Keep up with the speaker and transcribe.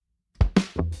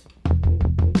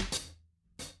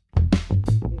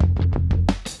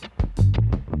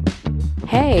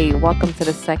Hi, welcome to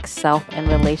the Sex, Self, and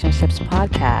Relationships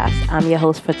podcast. I'm your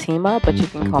host, Fatima, but you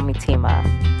can call me Tima.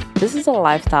 This is a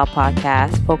lifestyle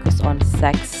podcast focused on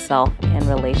sex, self, and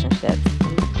relationships.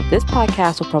 This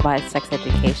podcast will provide sex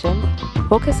education,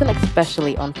 focusing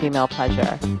especially on female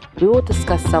pleasure. We will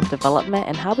discuss self-development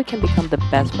and how we can become the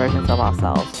best versions of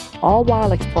ourselves, all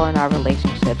while exploring our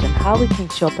relationships and how we can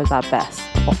show up as our best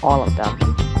for all of them.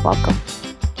 Welcome.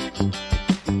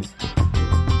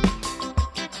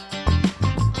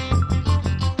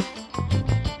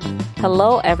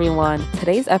 Hello, everyone.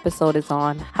 Today's episode is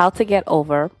on how to get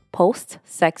over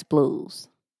post-sex blues.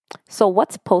 So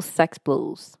what's post-sex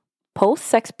blues?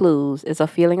 Post-sex blues is a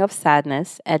feeling of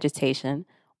sadness, agitation,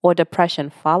 or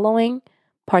depression following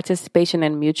participation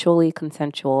in mutually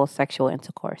consensual sexual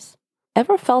intercourse.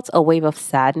 Ever felt a wave of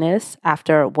sadness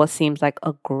after what seems like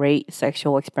a great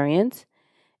sexual experience?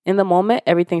 In the moment,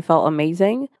 everything felt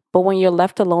amazing, but when you're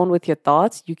left alone with your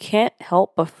thoughts, you can't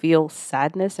help but feel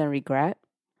sadness and regret.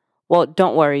 Well,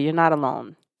 don't worry, you're not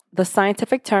alone. The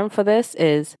scientific term for this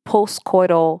is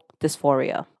postcoital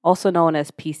dysphoria, also known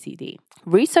as PCD.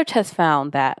 Research has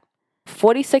found that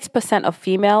 46% of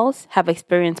females have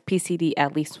experienced PCD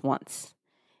at least once.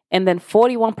 And then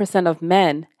 41% of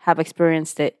men have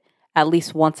experienced it at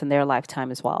least once in their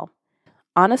lifetime as well.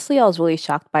 Honestly, I was really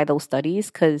shocked by those studies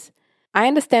because I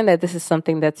understand that this is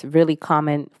something that's really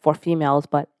common for females,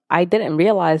 but I didn't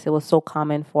realize it was so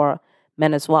common for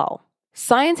men as well.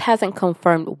 Science hasn't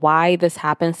confirmed why this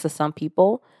happens to some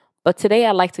people, but today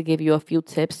I'd like to give you a few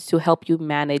tips to help you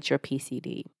manage your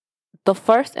PCD. The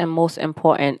first and most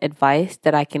important advice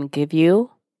that I can give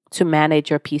you to manage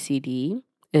your PCD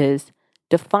is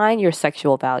define your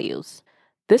sexual values.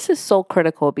 This is so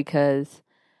critical because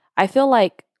I feel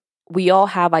like we all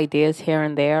have ideas here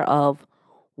and there of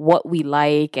what we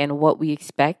like and what we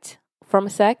expect from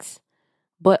sex,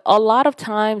 but a lot of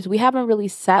times we haven't really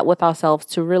sat with ourselves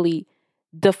to really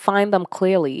define them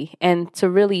clearly and to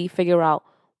really figure out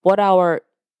what our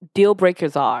deal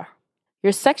breakers are.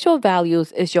 Your sexual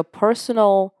values is your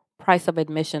personal price of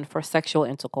admission for sexual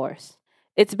intercourse.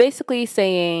 It's basically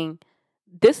saying,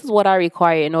 this is what I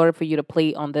require in order for you to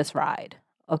play on this ride,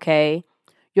 okay?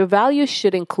 Your values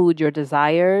should include your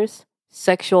desires,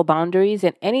 sexual boundaries,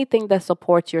 and anything that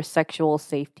supports your sexual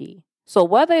safety. So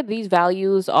whether these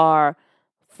values are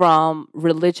from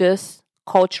religious,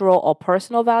 cultural, or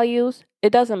personal values,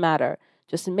 it doesn't matter.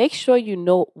 Just make sure you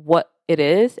know what it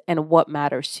is and what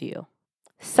matters to you.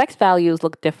 Sex values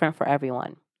look different for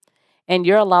everyone, and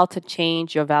you're allowed to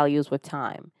change your values with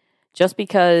time. Just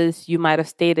because you might have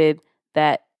stated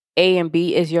that A and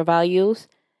B is your values,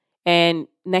 and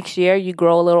next year you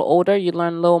grow a little older, you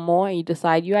learn a little more, and you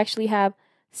decide you actually have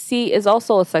C is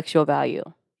also a sexual value.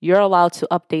 You're allowed to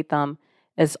update them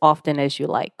as often as you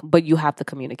like, but you have to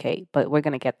communicate. But we're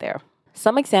going to get there.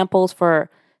 Some examples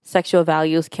for sexual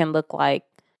values can look like,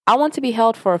 I want to be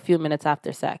held for a few minutes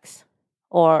after sex.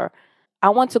 Or, I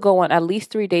want to go on at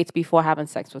least 3 dates before having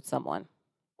sex with someone.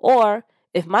 Or,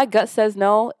 if my gut says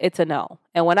no, it's a no.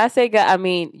 And when I say gut, I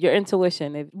mean your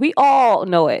intuition. We all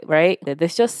know it, right?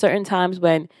 There's just certain times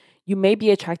when you may be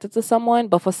attracted to someone,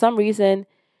 but for some reason,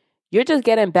 you're just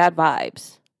getting bad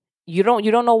vibes. You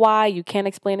don't know why, you can't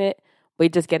explain it, but you're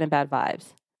just getting bad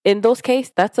vibes. In those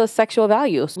cases, that's a sexual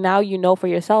value. So now you know for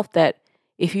yourself that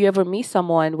if you ever meet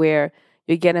someone where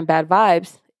you're getting bad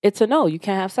vibes, it's a no. You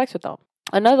can't have sex with them.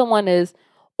 Another one is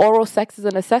oral sex is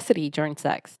a necessity during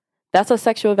sex. That's a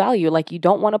sexual value. Like you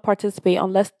don't want to participate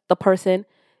unless the person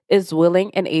is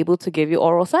willing and able to give you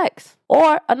oral sex.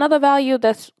 Or another value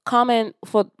that's common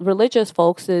for religious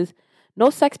folks is no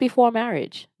sex before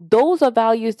marriage. Those are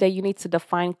values that you need to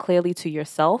define clearly to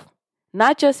yourself.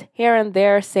 Not just here and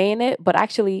there saying it, but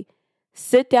actually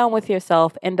sit down with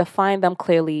yourself and define them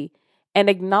clearly and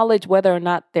acknowledge whether or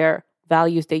not they're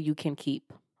values that you can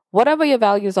keep. Whatever your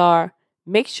values are,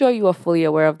 make sure you are fully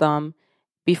aware of them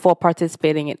before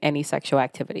participating in any sexual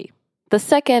activity. The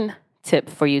second tip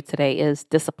for you today is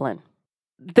discipline.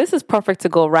 This is perfect to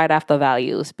go right after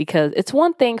values because it's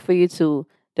one thing for you to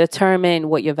determine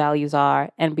what your values are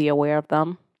and be aware of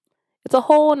them. It's a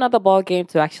whole nother ballgame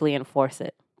to actually enforce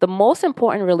it. The most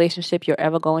important relationship you're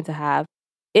ever going to have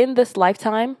in this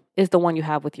lifetime is the one you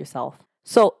have with yourself.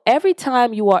 So every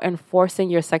time you are enforcing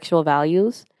your sexual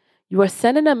values, you are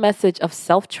sending a message of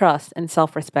self-trust and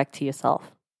self-respect to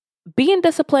yourself. Being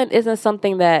disciplined isn't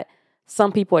something that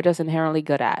some people are just inherently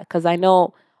good at. Because I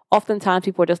know oftentimes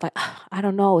people are just like, I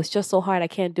don't know, it's just so hard, I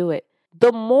can't do it.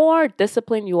 The more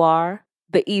disciplined you are,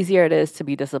 the easier it is to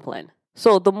be disciplined.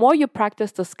 So the more you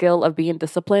practice the skill of being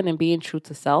disciplined and being true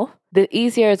to self, the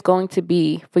easier it's going to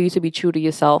be for you to be true to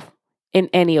yourself in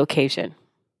any occasion,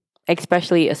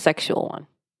 especially a sexual one.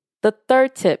 The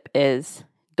third tip is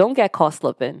don't get caught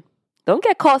slipping. Don't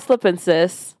get caught slipping,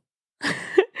 sis.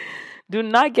 Do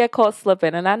not get caught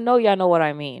slipping. And I know y'all know what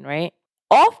I mean, right?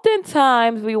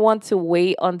 Oftentimes, we want to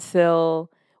wait until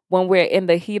when we're in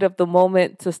the heat of the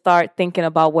moment to start thinking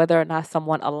about whether or not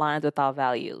someone aligns with our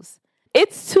values.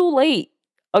 It's too late,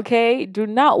 okay? Do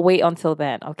not wait until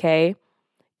then, okay?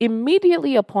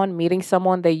 Immediately upon meeting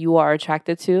someone that you are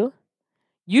attracted to,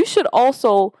 you should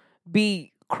also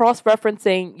be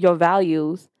cross-referencing your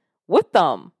values with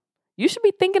them. You should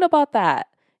be thinking about that.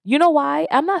 You know why?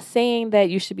 I'm not saying that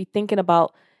you should be thinking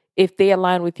about if they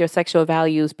align with your sexual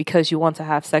values because you want to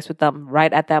have sex with them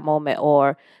right at that moment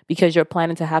or because you're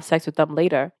planning to have sex with them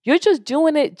later. You're just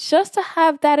doing it just to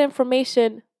have that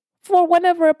information for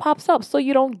whenever it pops up so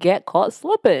you don't get caught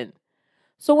slipping.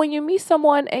 So when you meet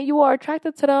someone and you are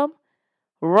attracted to them,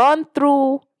 run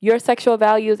through your sexual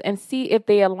values and see if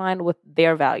they align with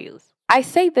their values. I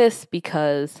say this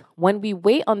because when we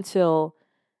wait until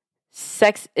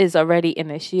sex is already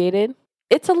initiated,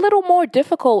 it's a little more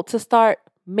difficult to start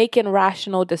making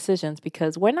rational decisions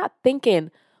because we're not thinking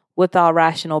with our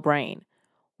rational brain.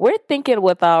 We're thinking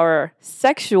with our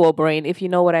sexual brain, if you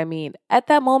know what I mean. At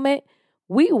that moment,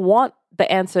 we want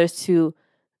the answers to,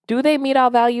 do they meet our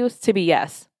values? To be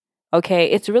yes. Okay,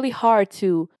 it's really hard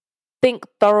to think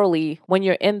thoroughly when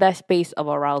you're in that space of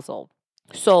arousal.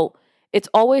 So it's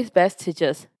always best to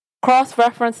just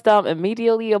cross-reference them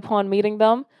immediately upon meeting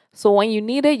them. So when you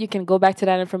need it, you can go back to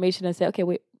that information and say, okay,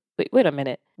 wait a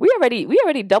minute. We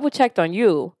already double checked on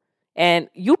you and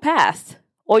you passed.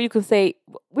 Or you can say,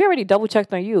 we already double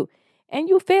checked on you and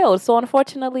you failed. So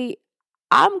unfortunately,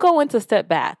 I'm going to step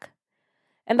back.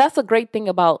 And that's a great thing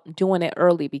about doing it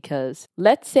early because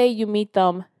let's say you meet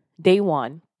them day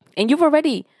one and you've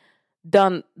already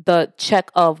done the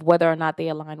check of whether or not they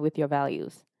align with your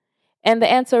values. And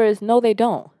the answer is no, they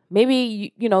don't.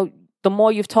 Maybe, the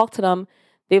more you've talked to them,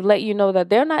 they've let you know that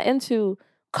they're not into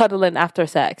cuddling after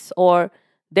sex, or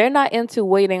they're not into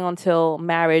waiting until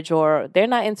marriage, or they're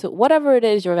not into whatever it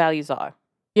is your values are.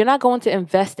 You're not going to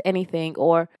invest anything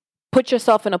or put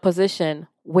yourself in a position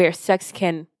where sex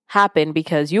can happen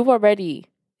because you've already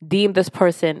deemed this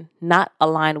person not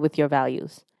aligned with your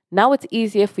values. Now it's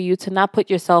easier for you to not put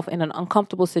yourself in an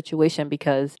uncomfortable situation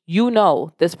because you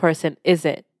know this person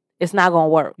isn't. It's not going to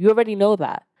work. You already know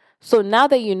that. So now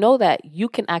that you know that, you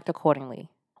can act accordingly.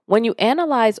 When you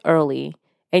analyze early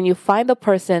and you find the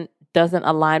person doesn't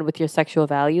align with your sexual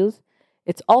values,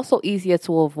 it's also easier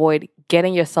to avoid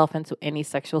getting yourself into any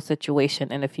sexual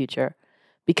situation in the future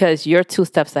because you're 2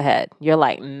 steps ahead. You're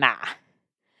like, nah,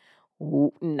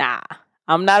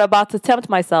 I'm not about to tempt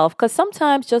myself, because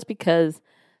sometimes just because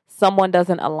someone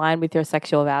doesn't align with your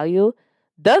sexual value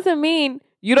doesn't mean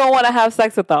you don't want to have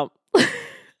sex with them.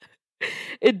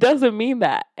 It doesn't mean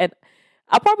that. And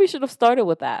I probably should have started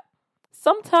with that.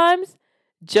 Sometimes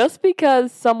just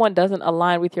because someone doesn't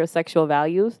align with your sexual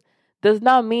values does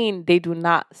not mean they do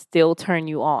not still turn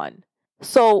you on.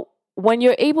 So when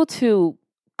you're able to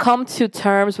come to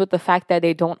terms with the fact that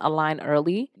they don't align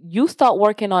early, you start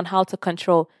working on how to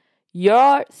control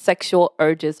your sexual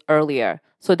urges earlier.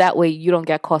 So that way you don't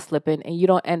get caught slipping and you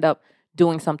don't end up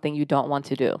doing something you don't want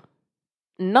to do.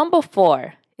 Number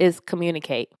 4 is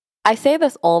communicate. I say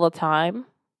this all the time,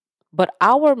 but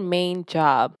our main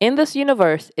job in this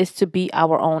universe is to be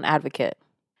our own advocate.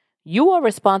 You are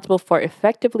responsible for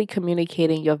effectively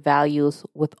communicating your values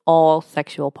with all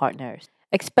sexual partners,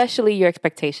 especially your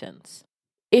expectations.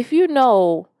 If you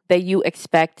know that you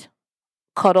expect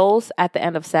cuddles at the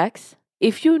end of sex,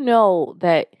 if you know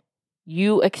that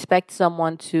you expect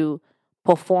someone to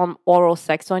perform oral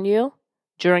sex on you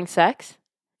during sex,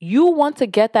 you want to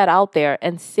get that out there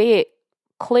and say it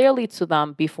clearly to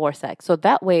them before sex. So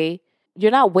that way, you're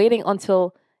not waiting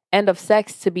until end of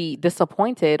sex to be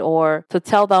disappointed or to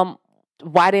tell them,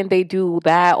 why didn't they do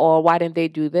that or why didn't they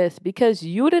do this? Because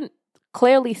you didn't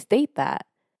clearly state that.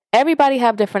 Everybody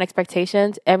have different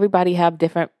expectations. Everybody have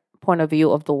different point of view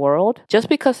of the world. Just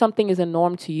because something is a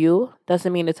norm to you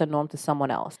doesn't mean it's a norm to someone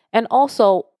else. And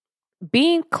also,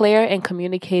 being clear and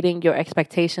communicating your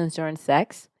expectations during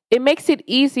sex, it makes it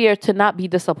easier to not be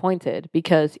disappointed,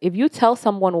 because if you tell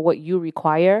someone what you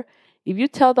require, if you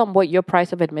tell them what your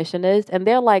price of admission is and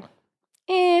they're like,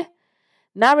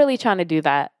 not really trying to do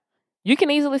that, you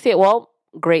can easily say, well,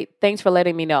 great, thanks for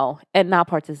letting me know, and not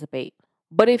participate.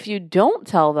 But if you don't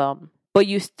tell them, but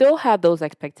you still have those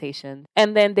expectations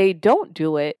and then they don't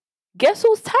do it, guess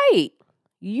who's tight?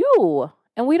 You.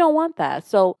 And we don't want that.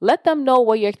 So let them know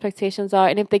what your expectations are.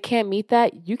 And if they can't meet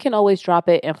that, you can always drop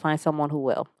it and find someone who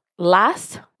will.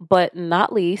 Last but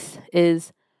not least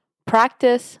is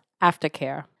practice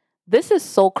aftercare. This is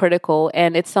so critical,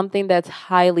 and it's something that's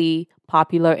highly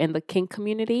popular in the kink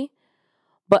community.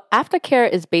 But aftercare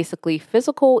is basically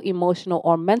physical, emotional,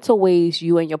 or mental ways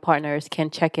you and your partners can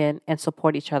check in and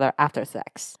support each other after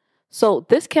sex. So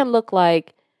this can look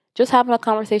like just having a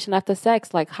conversation after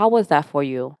sex, like, how was that for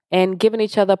you? And giving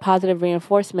each other positive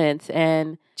reinforcements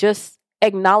and just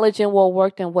acknowledging what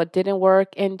worked and what didn't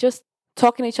work and just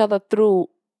talking to each other through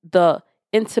the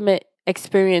intimate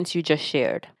experience you just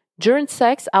shared. During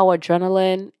sex, our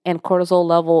adrenaline and cortisol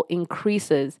level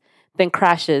increases, then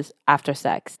crashes after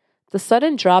sex. The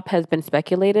sudden drop has been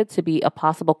speculated to be a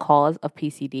possible cause of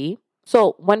PCD.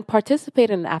 So when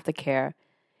participating in aftercare,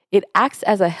 it acts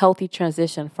as a healthy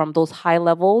transition from those high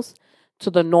levels to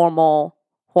the normal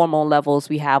hormone levels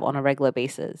we have on a regular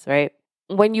basis, right?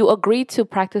 When you agree to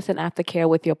practice an aftercare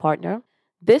with your partner,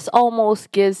 this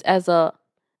almost gives as a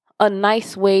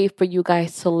nice way for you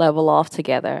guys to level off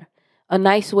together, a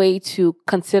nice way to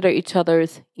consider each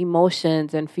other's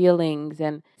emotions and feelings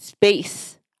and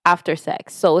space after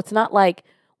sex. So it's not like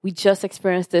we just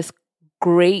experienced this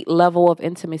great level of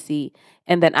intimacy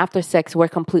and then after sex, we're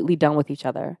completely done with each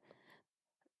other.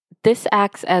 This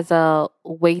acts as a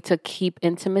way to keep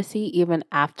intimacy even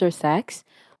after sex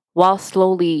while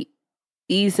slowly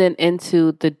easing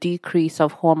into the decrease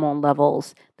of hormone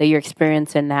levels that you're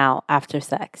experiencing now after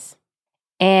sex.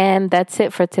 And that's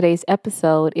it for today's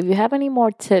episode. If you have any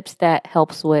more tips that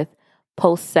helps with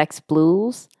post-sex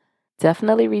blues,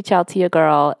 definitely reach out to your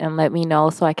girl and let me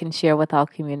know so I can share with our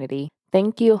community.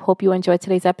 Thank you. Hope you enjoyed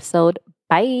today's episode.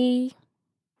 Bye.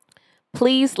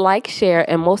 Please like, share,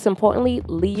 and most importantly,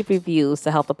 leave reviews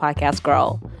to help the podcast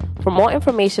grow. For more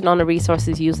information on the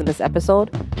resources used in this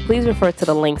episode, please refer to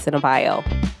the links in the bio.